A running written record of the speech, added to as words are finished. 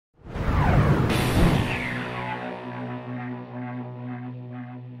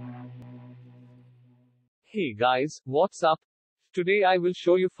Hey guys, what's up? Today I will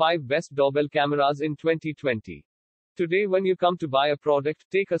show you 5 best doorbell cameras in 2020. Today when you come to buy a product,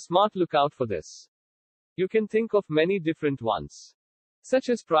 take a smart look out for this. You can think of many different ones, such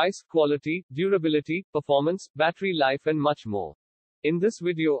as price, quality, durability, performance, battery life and much more. In this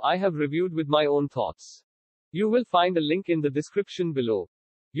video I have reviewed with my own thoughts. You will find a link in the description below.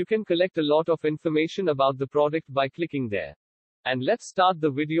 You can collect a lot of information about the product by clicking there. And let's start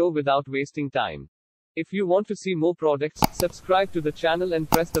the video without wasting time. If you want to see more products, subscribe to the channel and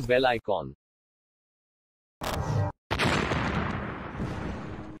press the bell icon.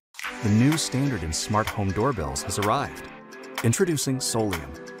 The new standard in smart home doorbells has arrived. Introducing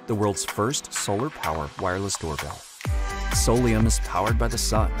Solium, the world's first solar power wireless doorbell. Solium is powered by the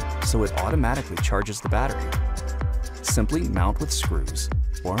sun, so it automatically charges the battery. Simply mount with screws,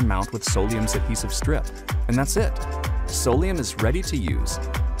 or mount with Solium's adhesive strip, and that's it. Solium is ready to use.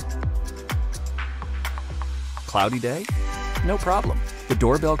 Cloudy day? No problem. The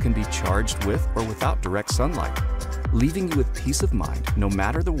doorbell can be charged with or without direct sunlight, leaving you with peace of mind no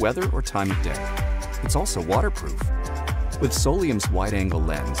matter the weather or time of day. It's also waterproof. With Solium's wide-angle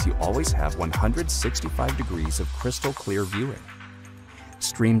lens, you always have 165 degrees of crystal clear viewing.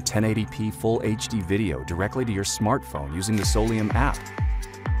 Stream 1080p Full HD video directly to your smartphone using the Solium app.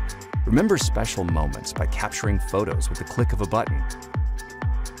 Remember special moments by capturing photos with the click of a button.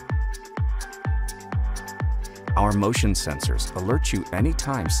 Our motion sensors alert you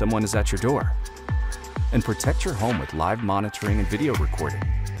anytime someone is at your door. And protect your home with live monitoring and video recording.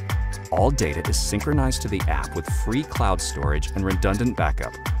 All data is synchronized to the app with free cloud storage and redundant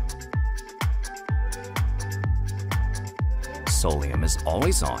backup. Solium is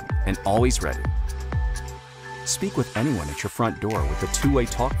always on and always ready. Speak with anyone at your front door with the two-way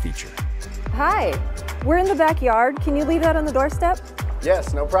talk feature. Hi, we're in the backyard. Can you leave that on the doorstep?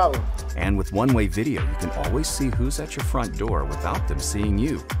 Yes, no problem. And with one-way video, you can always see who's at your front door without them seeing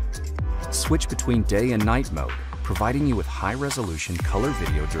you. Switch between day and night mode, providing you with high-resolution color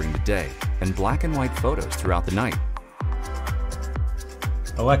video during the day and black and white photos throughout the night.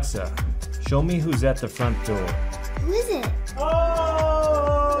 Alexa, show me who's at the front door. Who is it?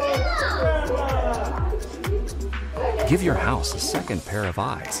 Oh! Grandma! Give your house a second pair of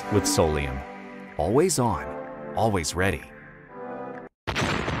eyes with Solium. Always on, always ready.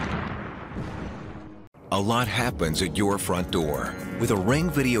 A lot happens at your front door. With a Ring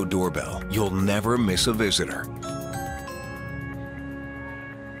Video Doorbell, you'll never miss a visitor.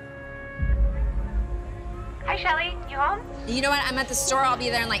 Hi, Shelly. You home? You know what? I'm at the store. I'll be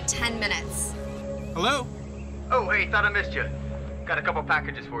there in like 10 minutes. Hello? Oh, hey, thought I missed you. Got a couple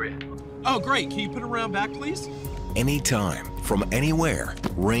packages for you. Oh, great. Can you put it around back, please? Anytime, from anywhere,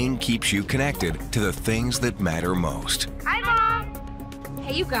 Ring keeps you connected to the things that matter most. Hi, Mom.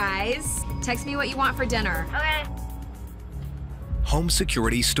 Hey, you guys. Text me what you want for dinner. Okay. Home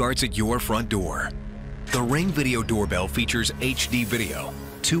security starts at your front door. The Ring Video Doorbell features HD video,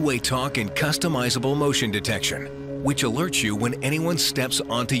 two-way talk, and customizable motion detection, which alerts you when anyone steps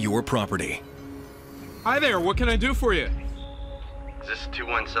onto your property. Hi there. What can I do for you? Is this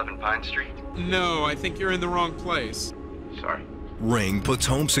 217 Pine Street? No, I think you're in the wrong place. Sorry. Ring puts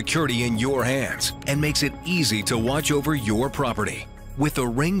home security in your hands and makes it easy to watch over your property. With the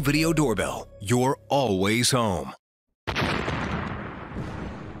Ring Video Doorbell, you're always home.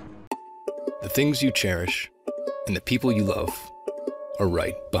 The things you cherish and the people you love are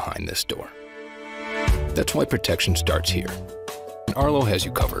right behind this door. That's why protection starts here. And Arlo has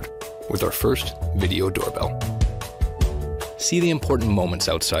you covered with our first video doorbell. See the important moments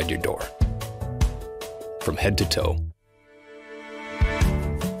outside your door, from head to toe.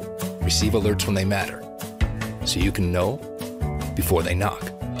 Receive alerts when they matter, so you can know before they knock.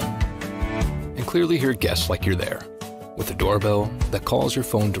 And clearly hear guests like you're there, with a doorbell that calls your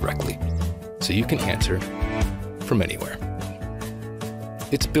phone directly, so you can answer from anywhere.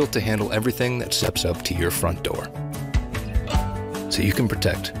 It's built to handle everything that steps up to your front door, so you can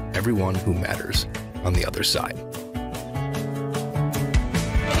protect everyone who matters on the other side.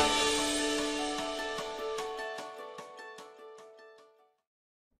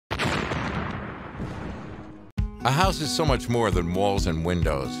 A house is so much more than walls and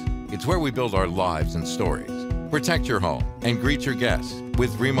windows. It's where we build our lives and stories. Protect your home and greet your guests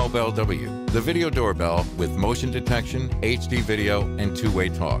with Doorbell W, the video doorbell with motion detection, HD video, and two-way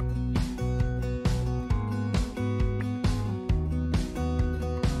talk.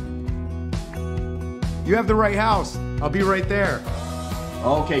 You have the right house. I'll be right there.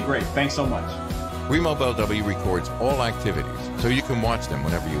 Okay, great. Thanks so much. Doorbell W records all activities, so you can watch them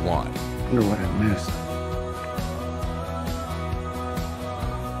whenever you want. I wonder what I missed.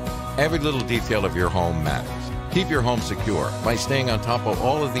 Every little detail of your home matters. Keep your home secure by staying on top of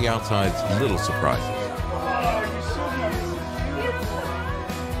all of the outside's little surprises.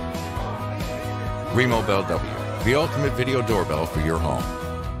 Remo Bell W, the ultimate video doorbell for your home.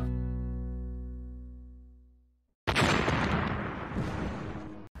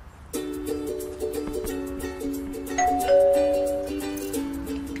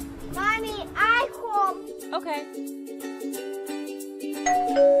 Mommy, I home. Okay.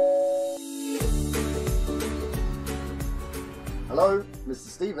 Hello, Mr.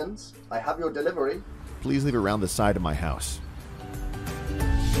 Stevens. I have your delivery. Please leave it around the side of my house.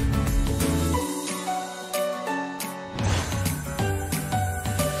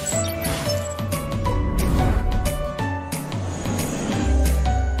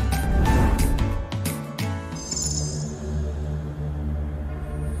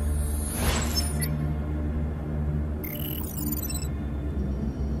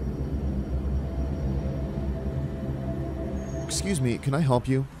 Excuse me, can I help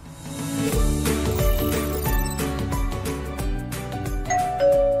you?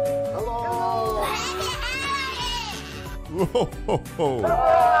 Hello. Whoa, ho, ho.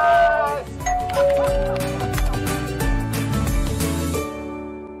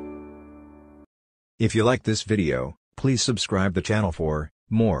 If you like this video, please subscribe the channel for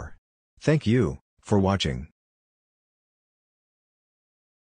more. Thank you for watching.